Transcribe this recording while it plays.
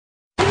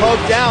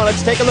poke down.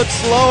 Let's take a look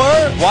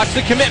slower. Watch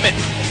the commitment.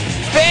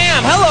 Bam!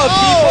 Hello,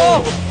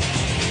 people!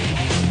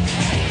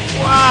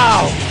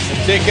 Wow.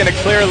 Taking a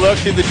clear look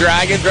through the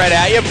dragons right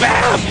at you.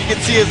 Bam! You can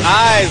see his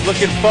eyes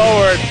looking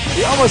forward.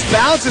 He almost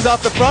bounces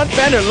off the front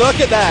fender.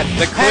 Look at that.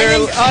 The clear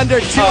hanging under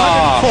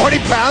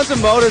 240 pounds of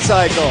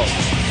motorcycle.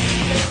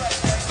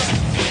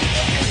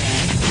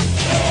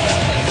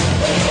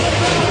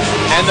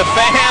 And the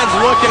fans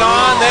looking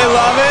on. They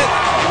love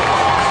it.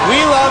 We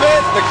love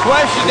it. The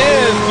question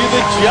is, do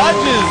the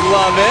judges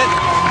love it?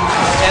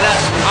 And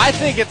I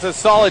think it's a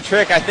solid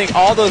trick. I think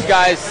all those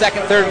guys,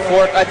 second, third, and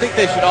fourth, I think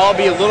they should all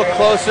be a little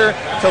closer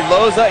to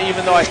Loza,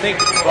 even though I think,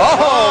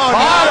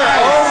 Potter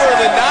nice. over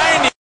the 90.